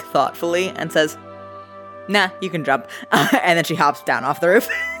 fake thoughtfully, and says, nah, you can jump. And then she hops down off the roof.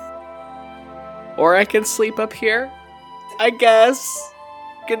 Or I can sleep up here, I guess.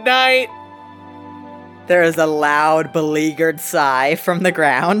 Good night. There is a loud, beleaguered sigh from the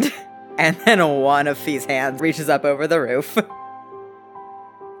ground, and then one of Fee's hands reaches up over the roof.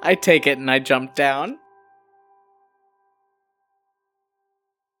 I take it and I jump down.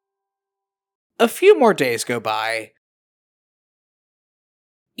 A few more days go by.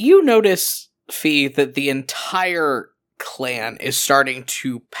 You notice, Fee, that the entire clan is starting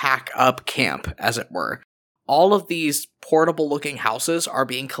to pack up camp, as it were. All of these portable-looking houses are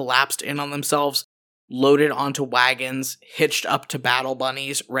being collapsed in on themselves. loaded onto wagons, hitched up to battle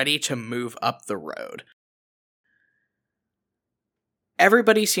bunnies, ready to move up the road.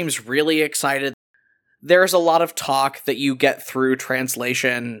 Everybody seems really excited. There's a lot of talk that you get through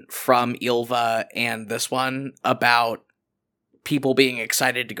translation from Ylva and this one about people being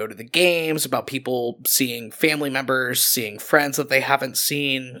excited to go to the games, about people seeing family members, seeing friends that they haven't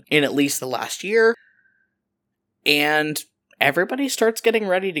seen in at least the last year. And everybody starts getting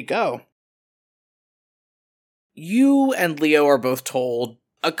ready to go. You and Leo are both told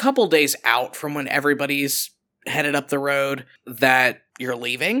a couple days out from when everybody's headed up the road that you're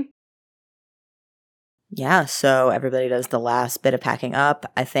leaving. Yeah, so everybody does the last bit of packing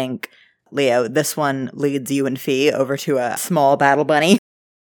up. I think, Leo, this one leads you and Fee over to a small battle bunny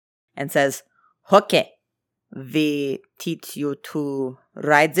and says, "Okay, we teach you to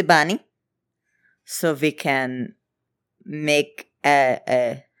ride the bunny so we can make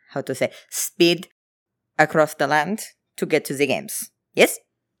speed across the land to get to the games. Yes?"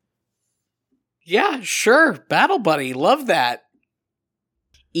 Yeah, sure. Battle Bunny. Love that.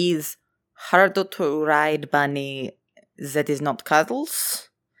 Is harder to ride bunny that is not Cuddles.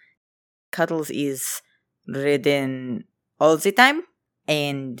 Cuddles is ridden all the time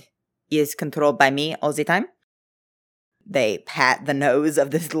and is controlled by me all the time. They pat the nose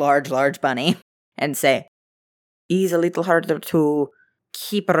of this large bunny and say, "Is a little harder to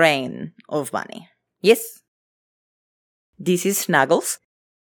keep rein of bunny. Yes?" This is Snuggles.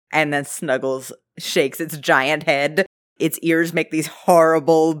 And then Snuggles shakes its giant head. Its ears make these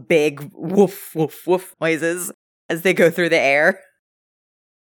horrible, big woof, woof, woof noises as they go through the air.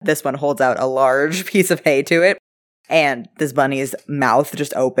 This one holds out a large piece of hay to it, and this bunny's mouth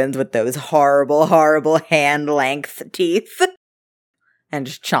just opens with those horrible, horrible hand-length teeth and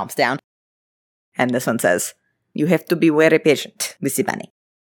just chomps down. And this one says, "You have to be very patient with the bunny."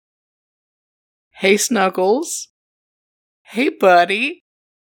 Hey, Snuggles. Hey, buddy.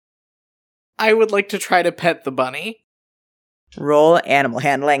 I would like to try to pet the bunny. Roll animal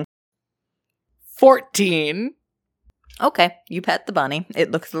handling. 14. Okay, you pet the bunny.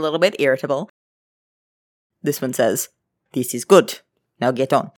 It looks a little bit irritable. This one says, "This is good. Now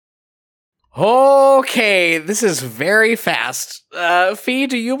get on." Okay, this is very fast. Fee,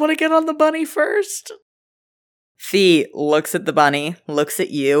 do you want to get on the bunny first? Fee looks at the bunny, looks at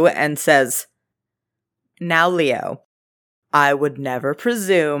you, and says, "Now, Leo, I would never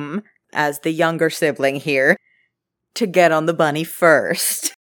presume, as the younger sibling here, to get on the bunny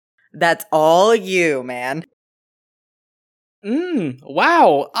first. That's all you, man."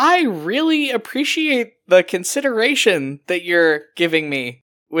 Wow, I really appreciate the consideration that you're giving me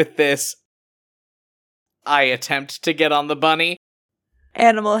with this. I attempt to get on the bunny.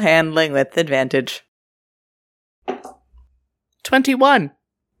 Animal handling with advantage. 21.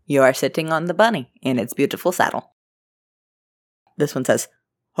 You are sitting on the bunny in its beautiful saddle. This one says,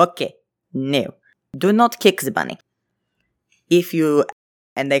 "Okay, no, do not kick the bunny. If you,"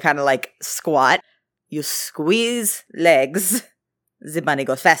 and they kind of like squat, "you squeeze legs, the bunny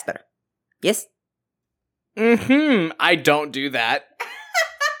goes faster. Yes?" I don't do that.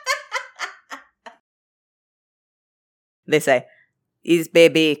 They say, "Is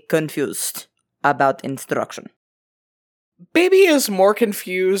baby confused about instruction?" Baby is more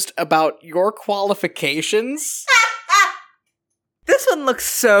confused about your qualifications. This one looks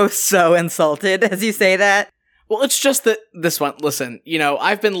so insulted as you say that. Well, it's just that this one, listen,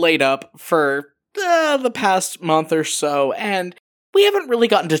 I've been laid up for the past month or so, and we haven't really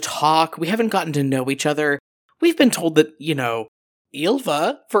gotten to talk. We haven't gotten to know each other. We've been told that,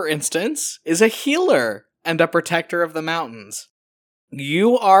 Ylva, for instance, is a healer and a protector of the mountains.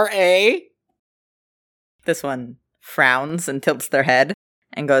 You are a... This one frowns and tilts their head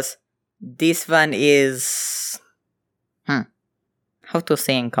and goes, "This one is... how to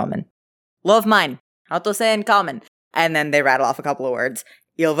say in common? Love mine. How to say in common." And then they rattle off a couple of words.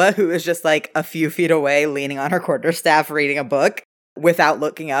 Ylva, who is just like a few feet away, leaning on her quarterstaff, reading a book, without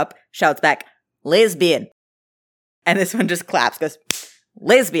looking up, shouts back, "Lesbian." And this one just claps, goes,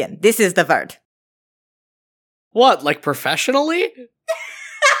 "Lesbian, this is the word." What, like professionally?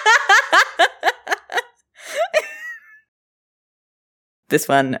 This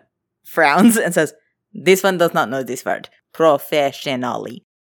one frowns and says, "This one does not know this word. Professionally."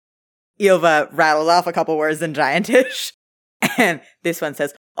 Ylva rattles off a couple words in Giantish. And this one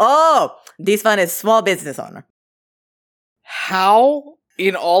says, "Oh, this one is small business owner." How,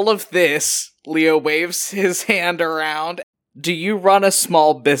 in all of this, Leo waves his hand around, do you run a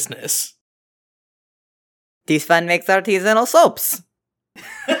small business? This one makes artisanal soaps.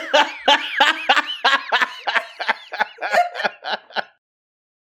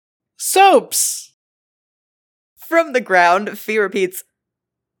 Soaps! From the ground, Fee repeats,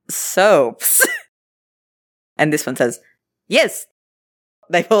 soaps. And this one says, yes.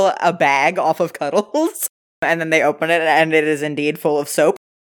 They pull a bag off of Cuddles, and then they open it, and it is indeed full of soap.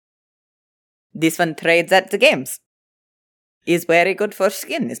 This one trades at the games. Is very good for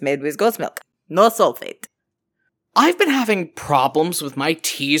skin, is made with goat's milk. No sulfate. I've been having problems with my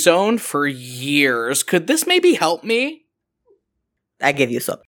T-zone for years. Could this maybe help me? I give you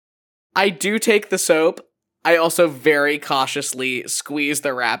soap. I do take the soap. I also very cautiously squeeze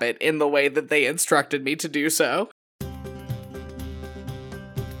the rabbit in the way that they instructed me to do so.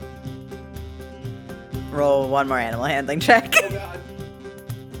 Roll one more animal handling check.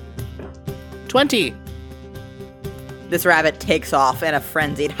 20. This rabbit takes off in a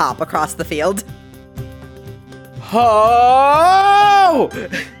frenzied hop across the field. Oh!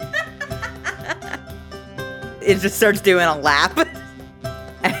 It just starts doing a lap.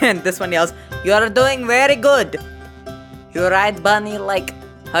 And this one yells, you're doing very good. You ride bunny like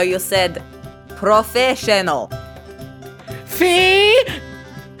how you said, professional. Fee!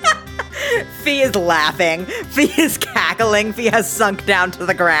 Fee is laughing. Fee is cackling. Fee has sunk down to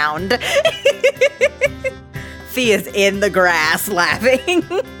the ground. Fee is in the grass laughing.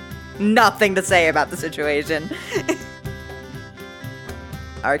 Nothing to say about the situation.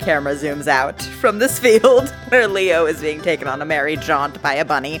 Our camera zooms out from this field where Leo is being taken on a merry jaunt by a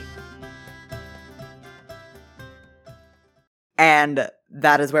bunny. And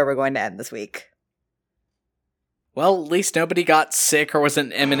that is where we're going to end this week. Well, at least nobody got sick or was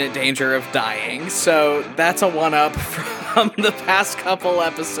in imminent danger of dying, so that's a one-up from the past couple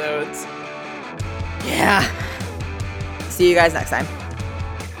episodes. Yeah. See you guys next time.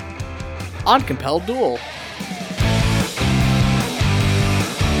 On Compelled Duel.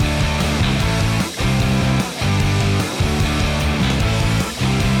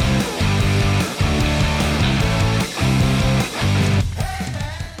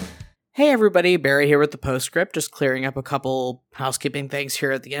 Hey everybody, Barry here with the postscript, just clearing up a couple housekeeping things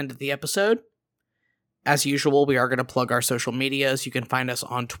here at the end of the episode. As usual, we are going to plug our social medias. You can find us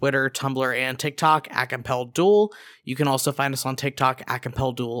on Twitter, Tumblr, and TikTok at Compelled Duel. You can also find us on TikTok at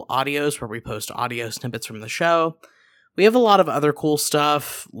Compelled Duel Audios, where we post audio snippets from the show. We have a lot of other cool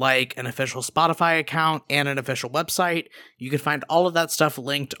stuff, like an official Spotify account and an official website. You can find all of that stuff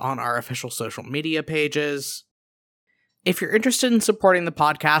linked on our official social media pages. If you're interested in supporting the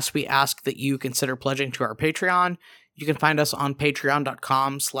podcast, we ask that you consider pledging to our Patreon. You can find us on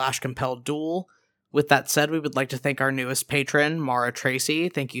patreon.com/compelledduel. With that said, we would like to thank our newest patron, Mara Tracy.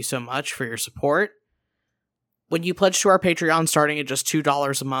 Thank you so much for your support. When you pledge to our Patreon starting at just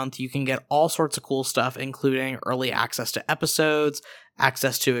 $2 a month, you can get all sorts of cool stuff, including early access to episodes,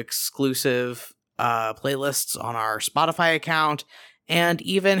 access to exclusive playlists on our Spotify account, and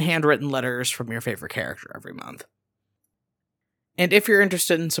even handwritten letters from your favorite character every month. And if you're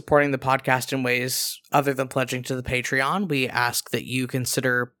interested in supporting the podcast in ways other than pledging to the Patreon, we ask that you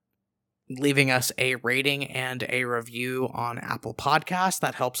consider leaving us a rating and a review on Apple Podcasts.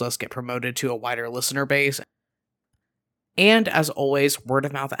 That helps us get promoted to a wider listener base. And as always, word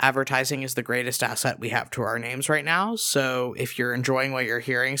of mouth advertising is the greatest asset we have to our names right now. So if you're enjoying what you're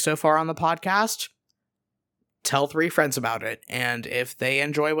hearing so far on the podcast, tell 3 friends about it. And if they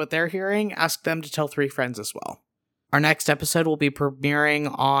enjoy what they're hearing, ask them to tell 3 friends as well. Our next episode will be premiering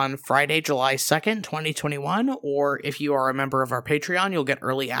on Friday, July 2nd, 2021, or if you are a member of our Patreon, you'll get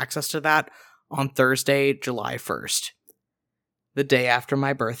early access to that on Thursday, July 1st, the day after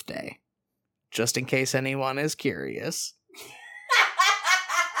my birthday, just in case anyone is curious.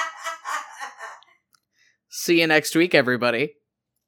 See you next week, everybody.